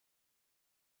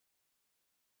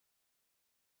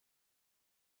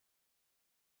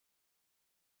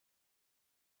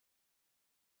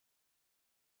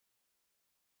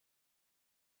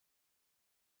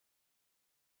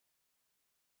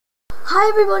Hi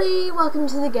everybody, welcome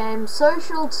to the game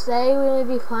Social. Today we're going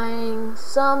to be playing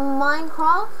some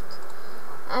Minecraft,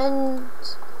 and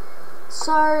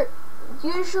so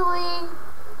usually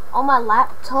on my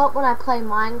laptop when I play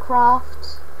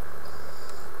Minecraft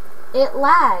it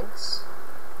lags,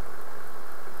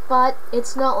 but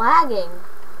it's not lagging,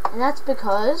 and that's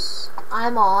because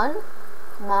I'm on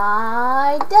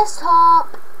my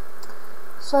desktop.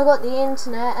 So I got the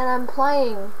internet and I'm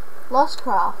playing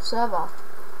Lostcraft server.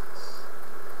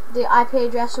 The IP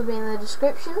address will be in the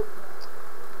description.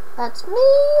 That's me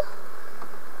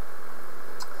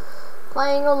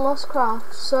playing on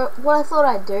Lostcraft. So what I thought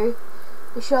I'd do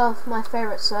is show off my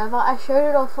favourite server. I showed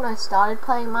it off when I started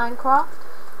playing Minecraft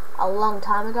a long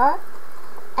time ago,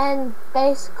 and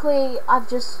basically I've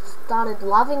just started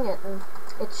loving it, and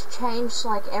it's changed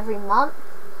like every month,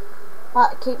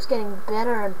 but it keeps getting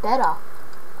better and better.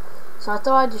 So I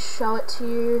thought I'd just show it to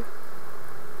you.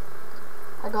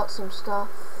 I got some stuff.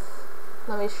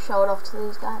 Let me show it off to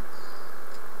these guys.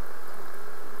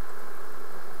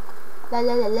 La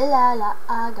la la la la la,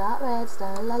 I got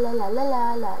redstone. La la la la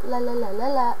la la la la la la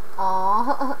la.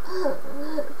 Aww,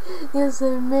 you're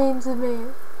so mean to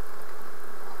me.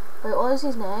 Wait, what is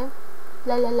his name?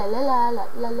 La la la la la la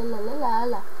la la la la la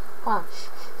la. Come on, shh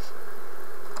shh.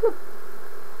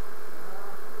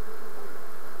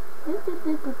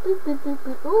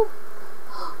 Ooh.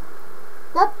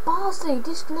 That bastard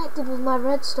disconnected with my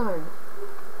redstone.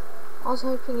 I was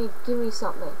hoping he'd give me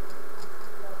something.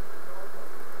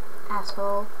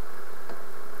 Asshole.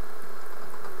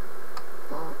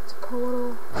 Oh, it's a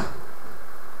portal.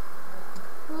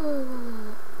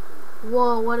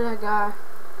 Whoa, where did I go?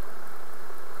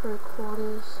 Crew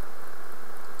quarters.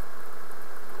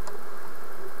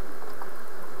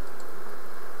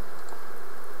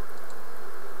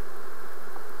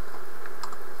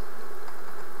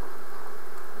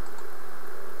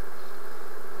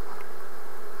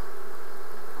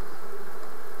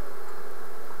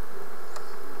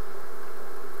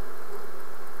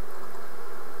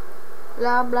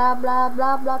 Blah blah blah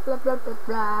blah blah blah blah blah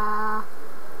blah.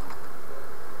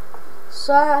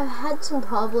 So I've had some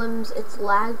problems. It's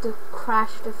lagged,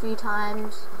 crashed a few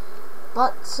times,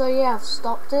 but so yeah, I've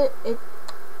stopped it. It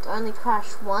only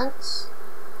crashed once,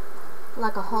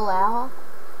 like a whole hour.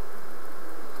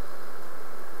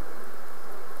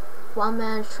 One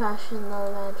man's trash is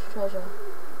another man's treasure.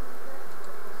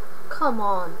 Come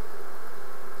on.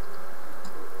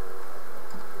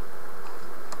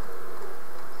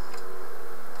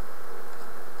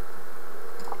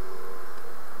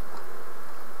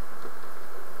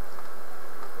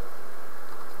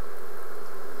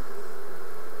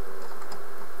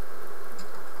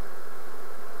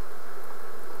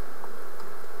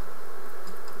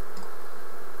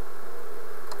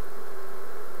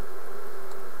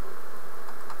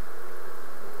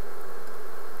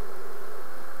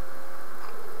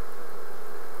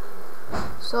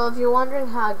 So if you're wondering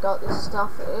how I got this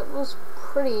stuff, it was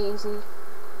pretty easy.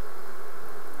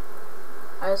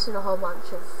 I just did a whole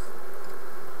bunch of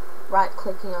right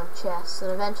clicking on chests, and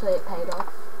eventually it paid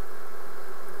off.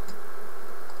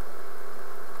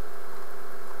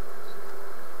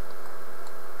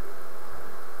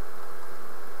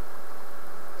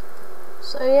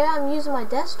 So yeah, I'm using my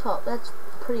desktop. That's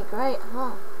pretty great,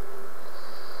 huh?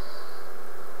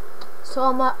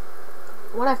 So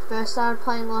when I first started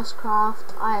playing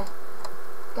Lostcraft, I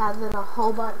gathered a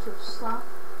whole bunch of stuff.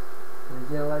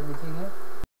 Did you get anything here?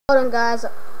 Hold on, guys.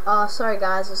 Sorry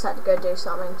guys, I just had to go do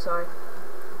something, sorry.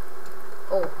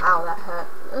 Oh, ow, that hurt.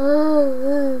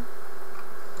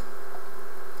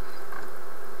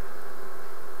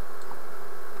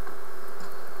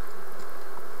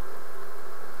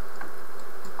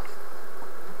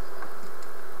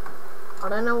 I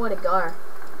don't know where to go.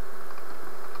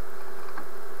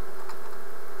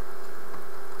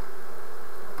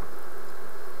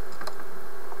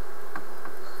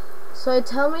 So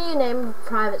tell me your name of a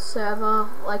private server,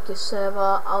 like your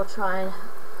server. I'll try and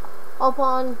hop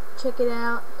on, check it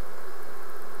out.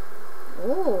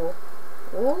 Ooh,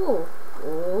 ooh,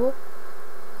 ooh.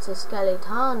 It's a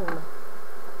skeleton.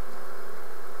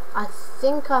 I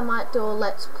think I might do a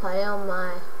let's play on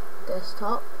my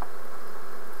desktop.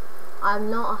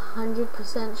 I'm not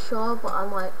 100% sure, but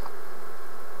I'm like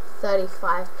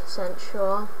 35%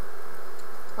 sure.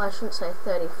 Well, I shouldn't say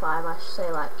 35, I should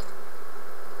say like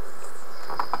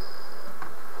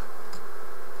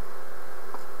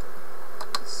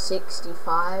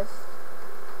 65.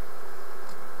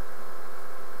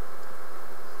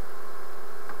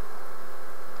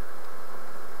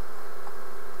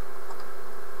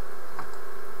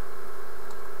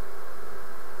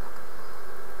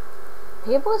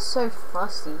 People are so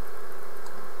fussy.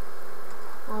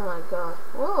 Oh my god.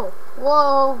 Whoa.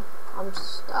 Whoa. I'm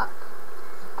stuck.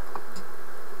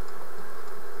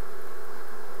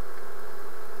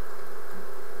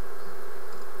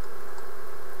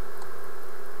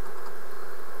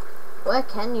 Where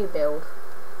can you build?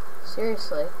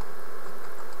 Seriously.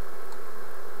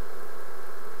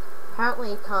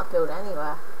 Apparently you can't build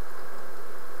anywhere.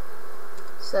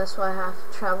 So that's why I have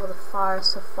to travel the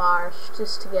forest of forest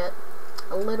just to get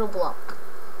a little block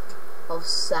of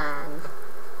sand.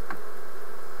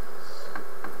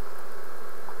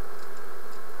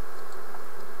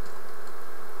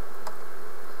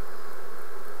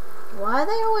 Why are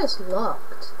they always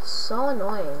locked? It's so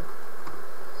annoying.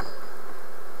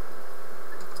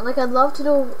 Like, I'd love to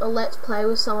do a let's play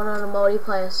with someone on a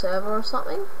multiplayer server or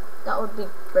something. That would be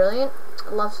brilliant.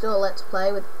 I'd love to do a let's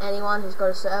play with anyone who's got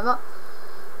a server.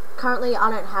 Currently, I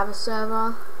don't have a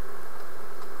server.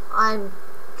 I'm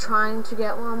trying to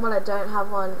get one, but I don't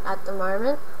have one at the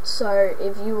moment. So,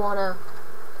 if you want to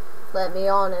let me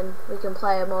on and we can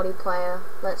play a multiplayer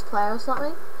let's play or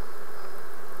something.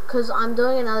 Because I'm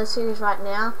doing another series right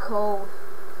now called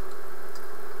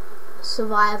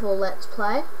Survival Let's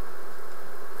Play.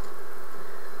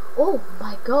 Oh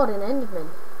my god, an Enderman.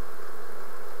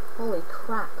 Holy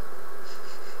crap.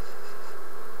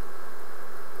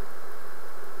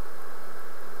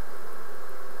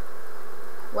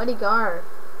 Where'd he go?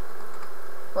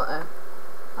 Uh-oh.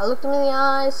 I looked him in the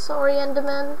eyes. Sorry,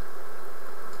 Enderman.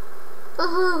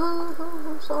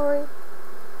 I'm sorry.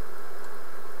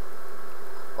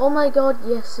 Oh my god,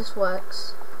 yes, this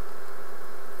works.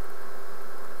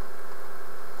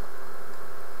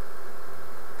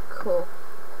 Cool.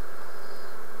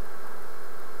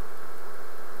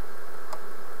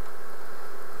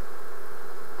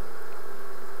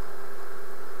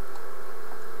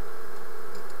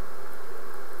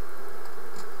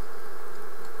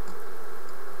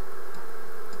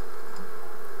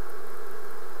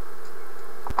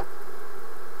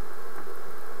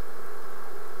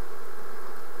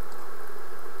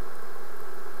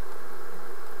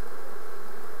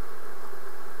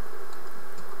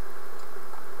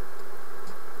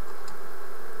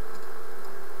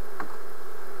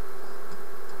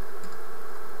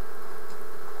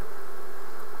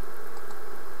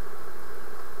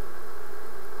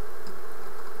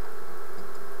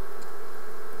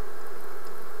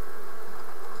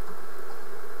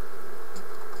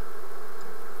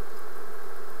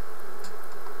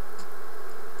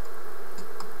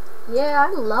 Yeah,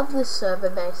 I love this server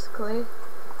basically.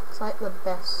 It's like the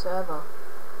best server.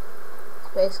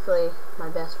 It's basically my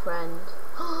best friend.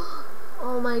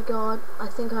 Oh my god, I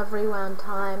think I've rewound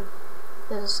time.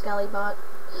 There's a skelly butt.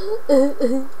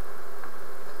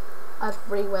 I've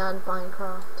rewound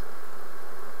Minecraft.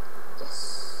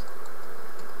 Yes.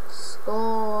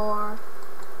 Score.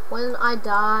 When I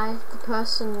die, the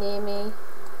person near me,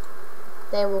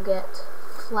 they will get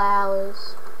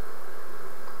flowers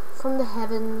from the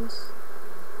heavens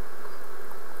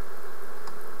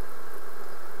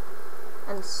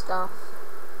and stuff.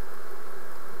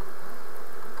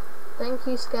 Thank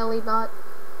you, Skelly Butt.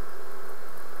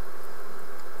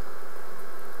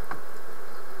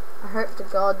 I hope to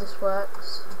God this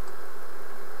works.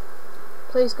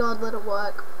 Please God, let it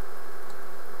work.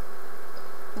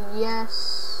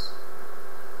 Yes.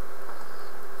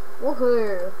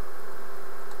 Woohoo.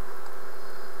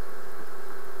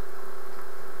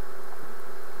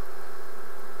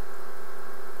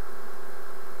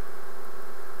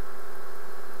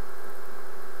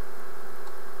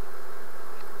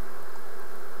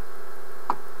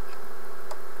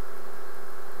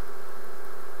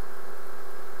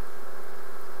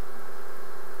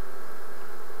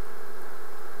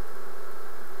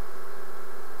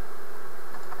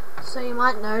 So you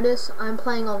might notice I'm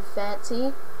playing on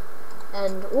fancy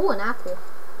and ooh, an apple.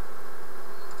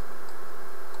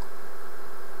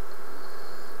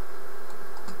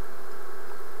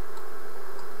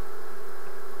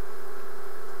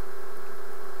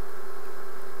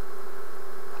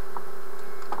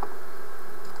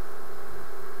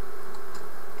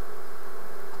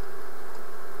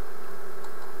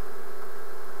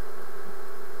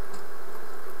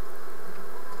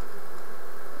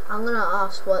 I'm gonna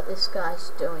ask what this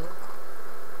guy's doing.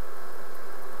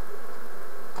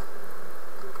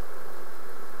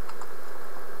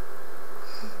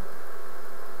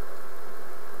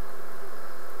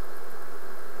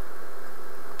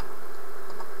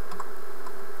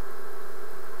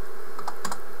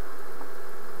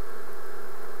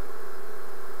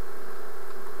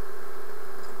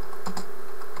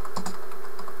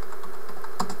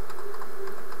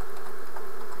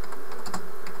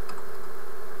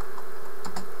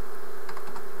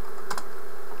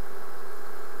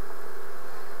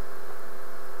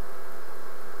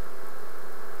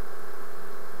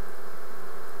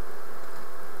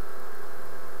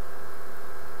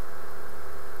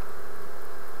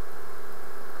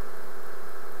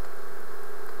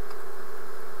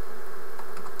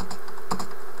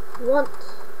 want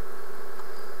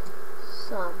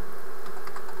some.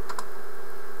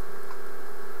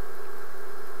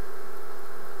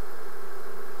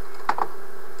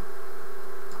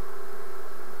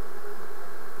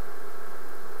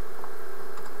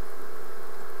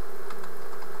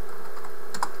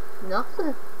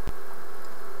 Nothing.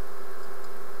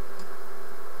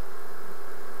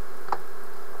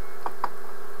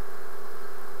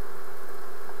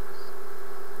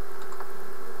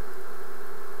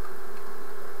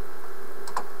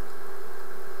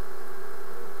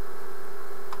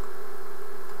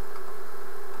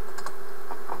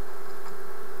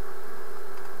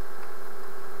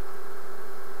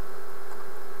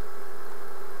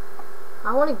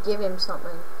 I want to give him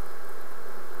something.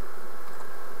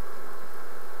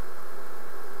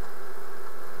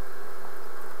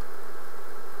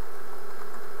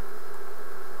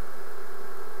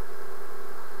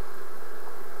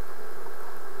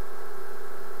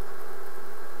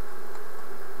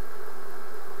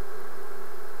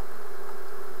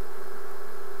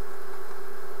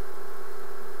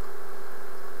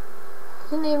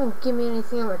 He didn't even give me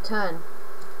anything in return.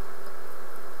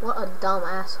 What a dumb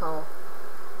asshole.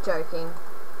 Joking.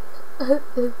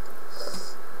 Okay,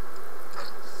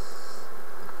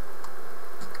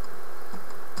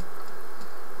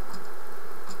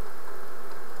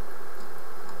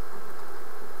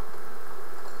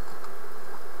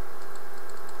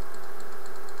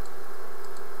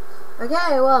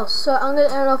 well, so I'm going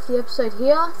to end off the episode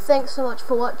here. Thanks so much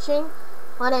for watching.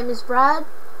 My name is Brad.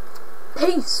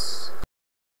 Peace!